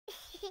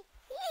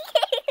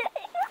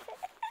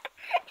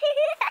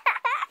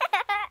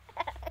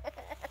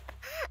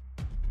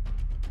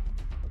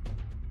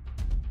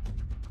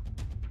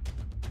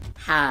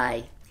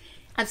Hi,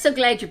 I'm so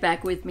glad you're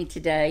back with me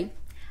today.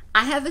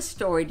 I have a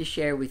story to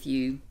share with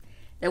you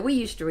that we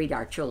used to read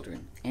our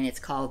children, and it's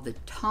called The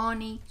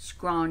Tawny,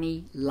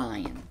 Scrawny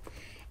Lion,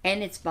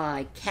 and it's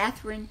by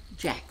Katherine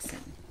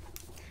Jackson.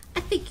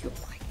 I think you'll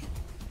like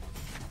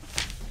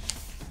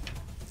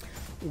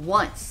it.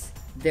 Once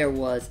there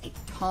was a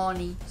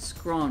tawny,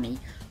 scrawny,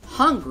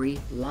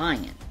 hungry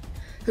lion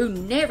who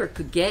never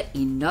could get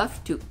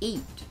enough to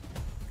eat.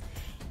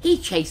 He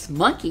chased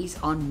monkeys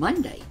on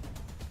Monday,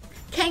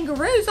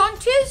 kangaroos on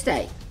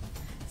Tuesday,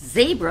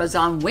 zebras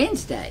on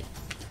Wednesday,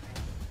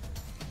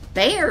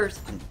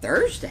 bears on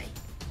Thursday,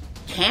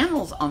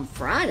 camels on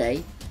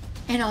Friday,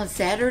 and on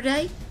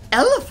Saturday,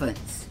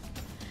 elephants.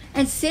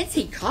 And since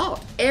he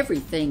caught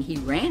everything he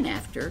ran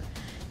after,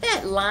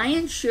 that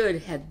lion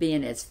should have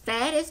been as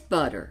fat as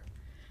butter.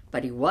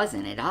 But he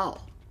wasn't at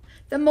all.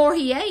 The more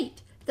he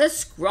ate, the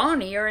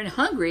scrawnier and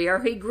hungrier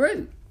he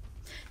grew.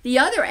 The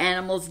other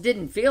animals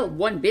didn't feel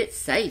one bit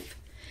safe.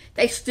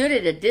 They stood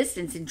at a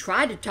distance and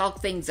tried to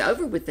talk things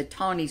over with the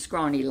tawny,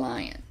 scrawny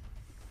lion.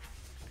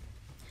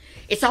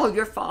 "It's all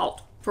your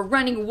fault for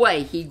running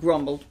away," he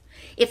grumbled.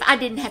 "If I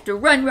didn't have to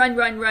run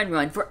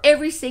for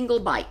every single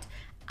bite,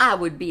 I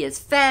would be as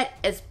fat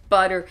as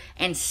butter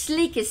and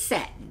sleek as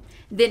satin.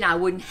 Then I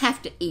wouldn't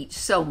have to eat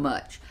so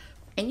much,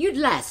 and you'd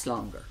last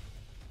longer."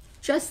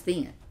 Just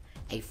then,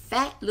 a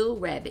fat little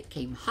rabbit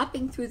came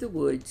hopping through the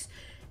woods,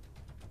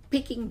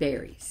 picking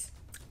berries.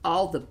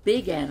 All the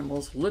big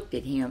animals looked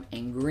at him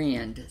and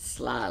grinned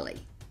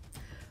slyly.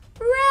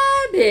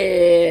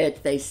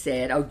 "Rabbit," they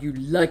said, "oh, you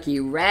lucky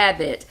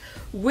rabbit.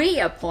 We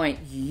appoint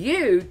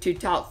you to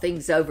talk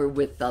things over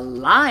with the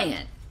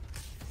lion."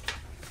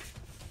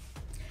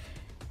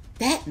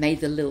 That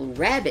made the little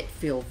rabbit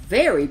feel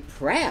very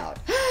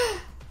proud.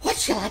 "What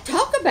shall I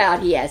talk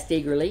about?" he asked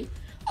eagerly.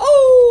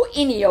 "Oh,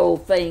 any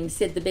old thing,"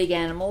 said the big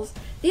animals.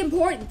 "The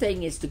important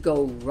thing is to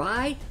go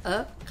right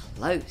up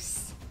close."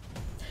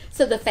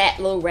 So the fat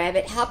little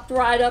rabbit hopped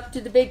right up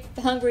to the big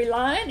hungry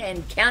lion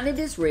and counted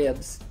his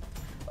ribs.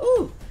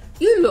 "Ooh,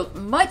 you look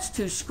much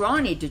too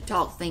scrawny to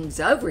talk things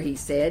over," he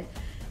said.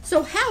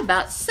 "So how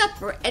about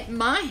supper at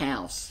my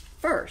house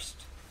first?"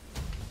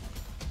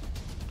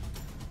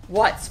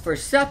 "What's for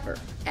supper?"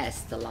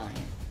 asked the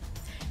lion.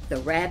 The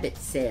rabbit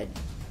said,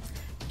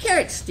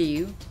 "Carrot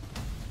stew."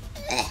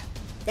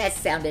 That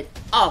sounded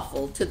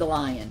awful to the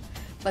lion,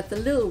 but the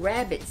little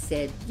rabbit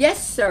said,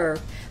 "Yes, sir.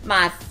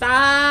 My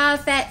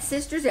 5 fat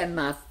sisters and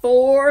my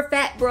 4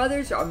 fat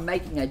brothers are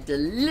making a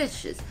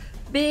delicious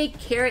big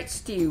carrot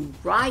stew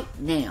right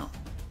now."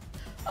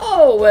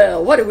 "Oh,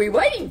 well, what are we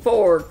waiting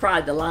for?"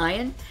 cried the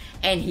lion,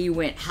 and he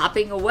went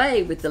hopping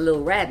away with the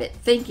little rabbit,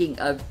 thinking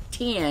of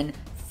 10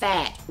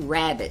 fat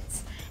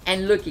rabbits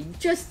and looking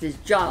just as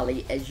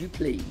jolly as you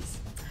please.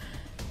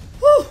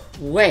 "Whew,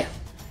 well,"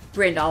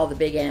 grinned all the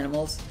big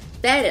animals,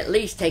 "that at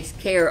least takes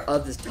care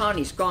of the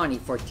tawny scrawny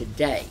for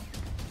today."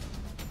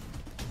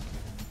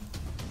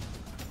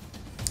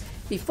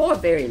 Before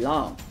very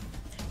long,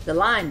 the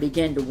lion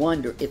began to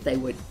wonder if they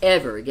would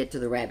ever get to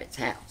the rabbit's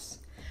house.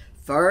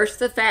 First,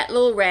 the fat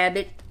little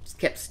rabbit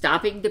kept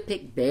stopping to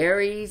pick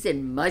berries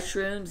and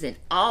mushrooms and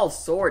all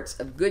sorts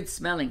of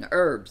good-smelling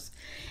herbs.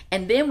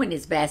 And then when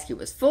his basket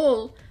was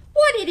full,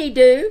 what did he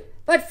do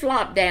but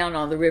flop down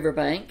on the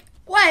riverbank?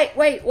 Wait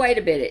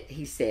a minute,"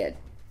 he said.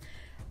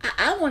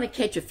 I want to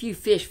catch a few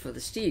fish for the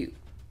stew."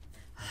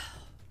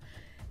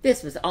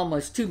 This was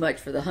almost too much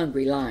for the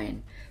hungry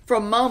lion. For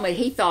a moment,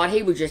 he thought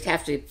he would just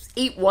have to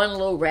eat one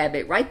little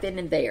rabbit right then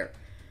and there.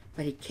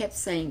 But he kept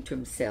saying to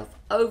himself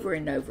over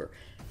and over,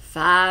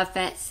 5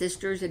 fat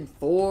sisters and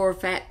 4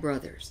 fat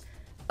brothers,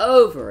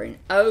 over and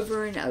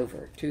over and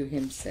over to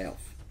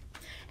himself.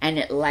 And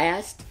at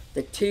last,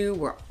 the 2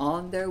 were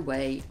on their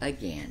way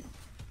again.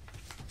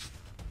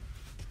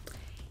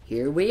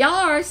 "Here we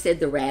are," said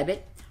the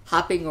rabbit,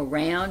 hopping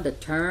around a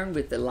turn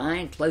with the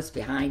lion close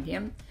behind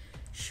him.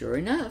 Sure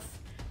enough,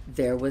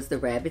 there was the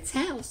rabbit's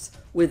house,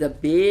 with a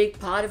big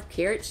pot of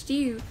carrot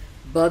stew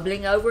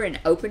bubbling over an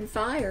open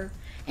fire.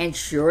 And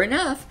sure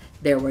enough,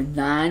 there were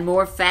 9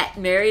 more fat,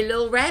 merry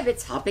little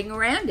rabbits hopping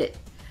around it.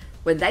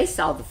 When they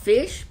saw the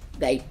fish,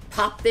 they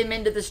popped them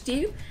into the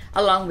stew,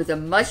 along with the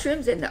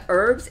mushrooms and the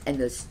herbs, and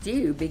the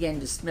stew began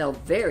to smell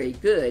very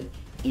good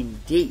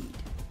indeed.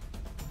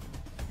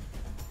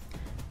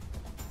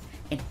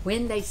 And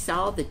when they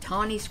saw the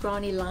tawny,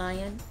 scrawny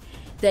lion,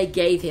 they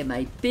gave him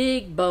a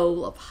big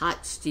bowl of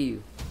hot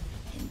stew.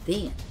 And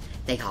then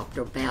they hopped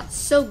about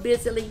so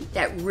busily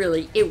that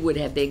really it would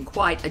have been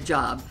quite a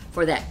job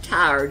for that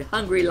tired,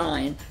 hungry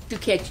lion to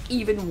catch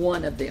even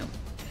one of them.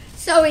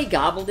 So he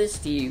gobbled his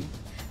stew,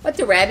 but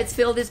the rabbits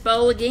filled his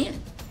bowl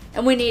again.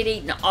 And when he had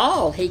eaten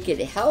all he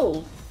could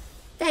hold,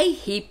 they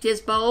heaped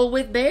his bowl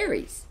with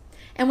berries.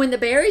 And when the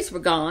berries were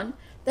gone,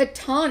 the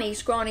tawny,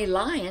 scrawny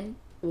lion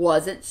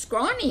wasn't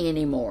scrawny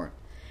anymore.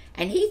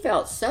 And he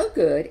felt so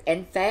good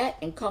and fat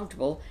and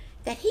comfortable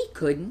that he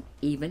couldn't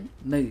even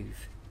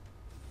move.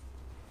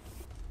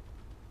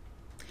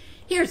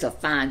 "Here's a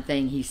fine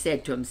thing," he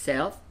said to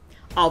himself.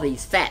 "All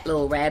these fat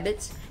little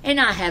rabbits,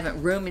 and I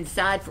haven't room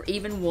inside for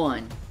even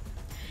one."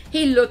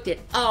 He looked at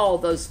all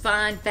those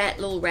fine fat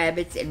little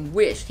rabbits and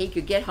wished he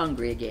could get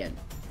hungry again.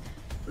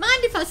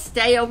 "Mind if I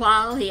stay a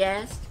while?" he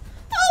asked.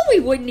 "Oh, we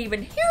wouldn't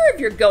even hear of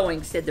your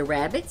going," said the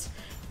rabbits.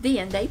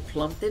 Then they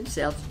plumped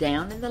themselves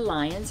down in the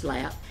lion's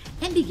lap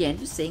and began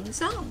to sing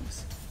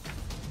songs.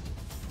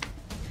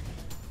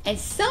 And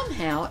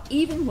somehow,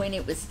 even when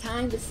it was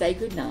time to say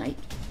goodnight,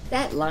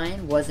 that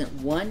lion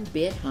wasn't one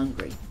bit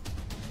hungry.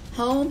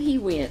 Home he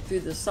went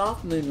through the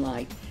soft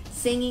moonlight,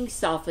 singing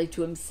softly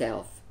to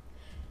himself.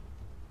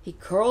 He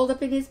curled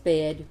up in his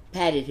bed,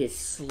 patted his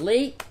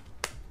sleek,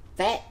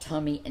 fat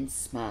tummy, and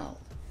smiled.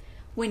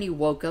 When he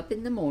woke up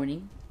in the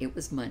morning, it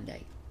was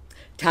Monday.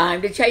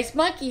 "Time to chase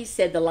monkeys,"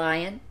 said the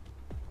lion.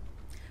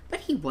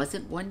 But he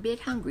wasn't one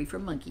bit hungry for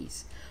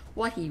monkeys.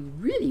 What he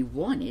really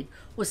wanted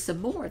was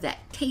some more of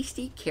that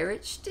tasty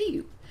carrot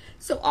stew.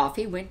 So off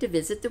he went to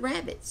visit the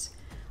rabbits.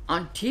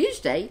 On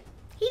Tuesday,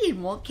 he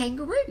didn't want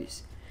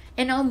kangaroos.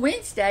 And on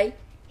Wednesday,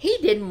 he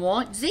didn't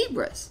want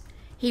zebras.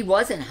 He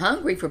wasn't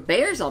hungry for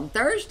bears on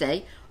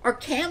Thursday, or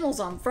camels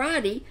on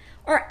Friday,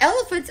 or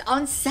elephants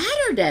on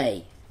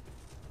Saturday.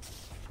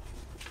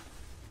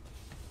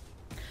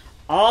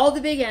 All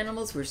the big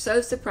animals were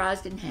so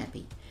surprised and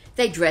happy.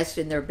 They dressed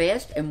in their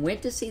best and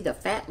went to see the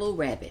fat little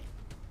rabbit.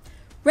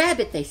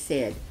 "Rabbit," they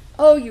said,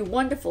 "oh, you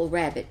wonderful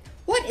rabbit,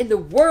 what in the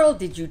world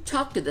did you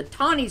talk to the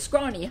tawny,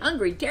 scrawny,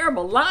 hungry,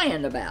 terrible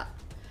lion about?"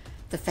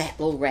 The fat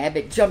little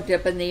rabbit jumped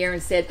up in the air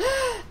and said,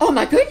 "Oh,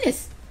 my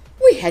goodness,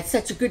 we had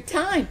such a good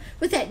time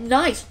with that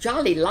nice,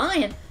 jolly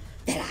lion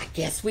that I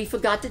guess we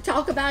forgot to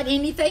talk about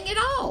anything at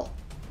all."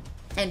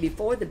 And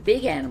before the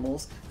big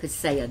animals could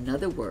say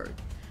another word,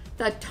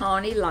 the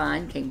tawny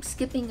lion came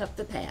skipping up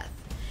the path.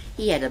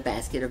 He had a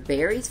basket of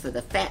berries for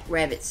the fat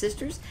rabbit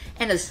sisters,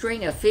 and a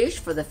string of fish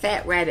for the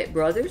fat rabbit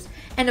brothers,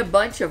 and a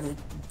bunch of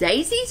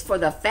daisies for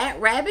the fat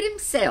rabbit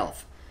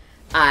himself.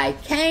 "I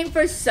came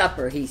for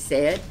supper," he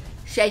said,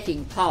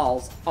 shaking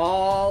paws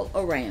all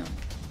around.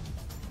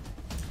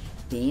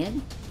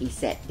 Then he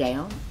sat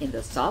down in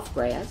the soft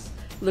grass,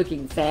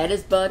 looking fat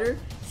as butter,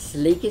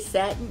 sleek as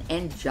satin,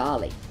 and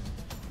jolly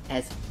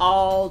as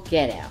all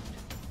get out,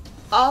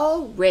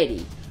 all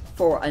ready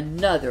for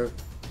another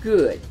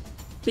good,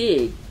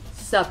 big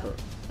supper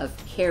of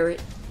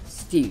carrot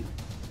stew.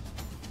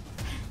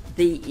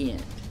 The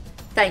end.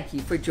 Thank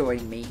you for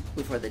joining me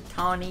for the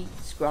Tawny,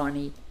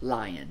 Scrawny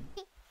Lion.